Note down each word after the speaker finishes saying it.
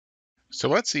So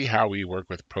let's see how we work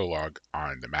with Prolog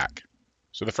on the Mac.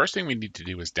 So the first thing we need to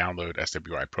do is download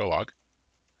SWI-Prolog.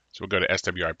 So we'll go to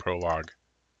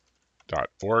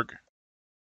SWIProlog.org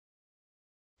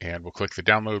and we'll click the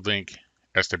download link,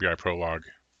 SWI-Prolog,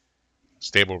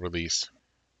 stable release,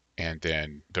 and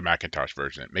then the Macintosh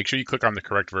version. Make sure you click on the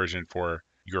correct version for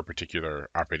your particular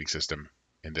operating system.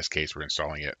 In this case, we're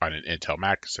installing it on an Intel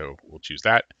Mac, so we'll choose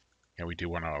that. And we do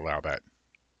want to allow that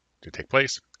to take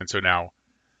place. And so now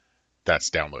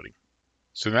that's downloading.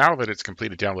 So now that it's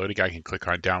completed downloading, I can click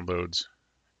on Downloads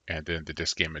and then the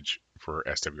disk image for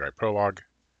SWI-Prolog.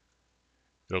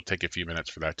 It'll take a few minutes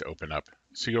for that to open up.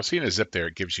 So you'll see in a zip there,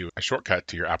 it gives you a shortcut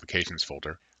to your Applications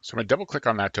folder. So I'm going to double click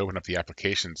on that to open up the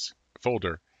Applications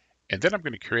folder, and then I'm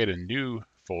going to create a new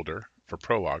folder for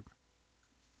Prolog.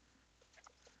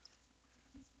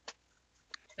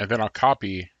 And then I'll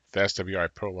copy the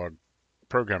SWI-Prolog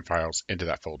program files into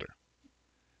that folder.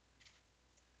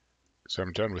 So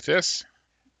I'm done with this.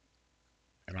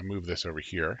 And I'll move this over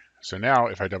here. So now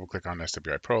if I double click on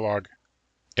SWI-Prolog,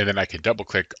 and then I can double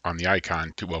click on the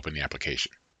icon to open the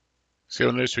application. So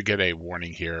you'll notice we get a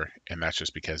warning here, and that's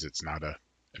just because it's not a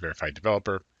verified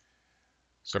developer.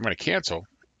 So I'm going to cancel,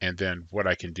 and then what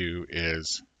I can do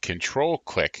is control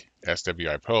click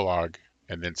SWI-Prolog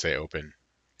and then say open.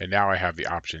 And now I have the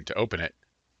option to open it,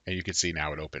 and you can see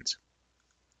now it opens.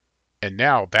 And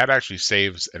now that actually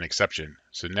saves an exception.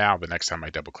 So now the next time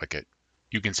I double click it,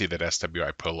 you can see that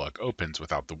SWI-Prolog opens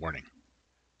without the warning.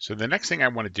 So the next thing I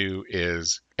want to do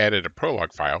is edit a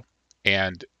Prolog file.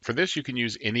 And for this, you can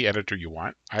use any editor you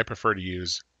want. I prefer to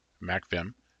use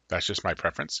MacVim. That's just my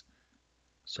preference.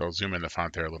 So I'll zoom in the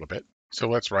font there a little bit. So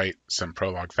let's write some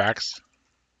Prolog facts.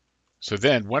 So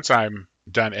then once I'm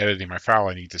done editing my file,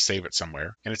 I need to save it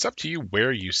somewhere. And it's up to you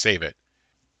where you save it.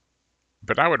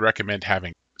 But I would recommend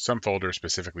having some folder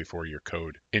specifically for your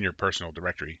code in your personal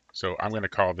directory. So I'm going to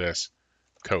call this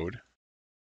code.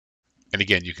 And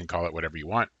again, you can call it whatever you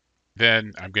want.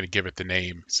 Then I'm going to give it the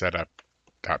name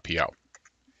setup.pl.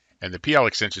 And the PL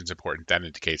extension is important. That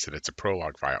indicates that it's a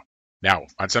Prolog file. Now,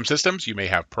 on some systems, you may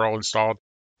have Perl installed,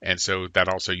 and so that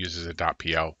also uses a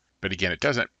 .pl. But again, it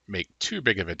doesn't make too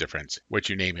big of a difference what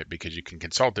you name it because you can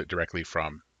consult it directly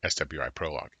from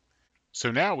SWI-Prolog. So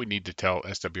now we need to tell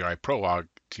SWI-Prolog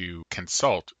to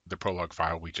consult the Prolog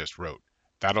file we just wrote.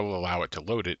 That'll allow it to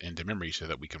load it into memory so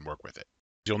that we can work with it.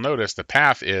 You'll notice the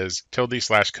path is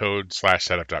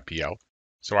 ~code/setup.pl.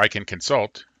 So I can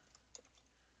consult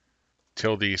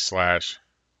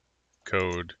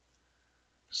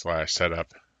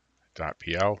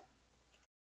 ~code/setup.pl.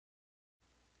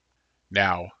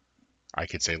 Now I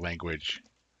could say language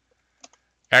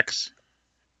X,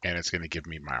 and it's going to give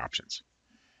me my options.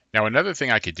 Now another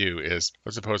thing I could do is,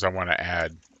 let's suppose I want to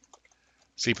add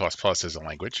C++ as a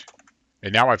language.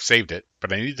 And now I've saved it,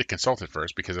 but I need to consult it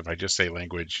first because if I just say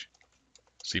language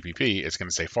CPP, it's going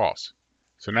to say false.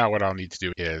 So now what I'll need to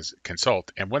do is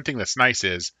consult. And one thing that's nice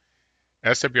is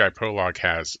SWI-Prolog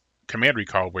has command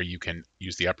recall where you can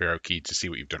use the up arrow key to see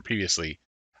what you've done previously.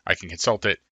 I can consult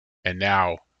it, and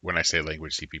now when I say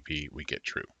language CPP, we get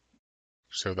true.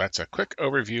 So that's a quick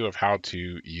overview of how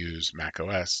to use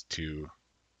macOS to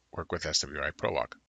work with SWI-Prolog.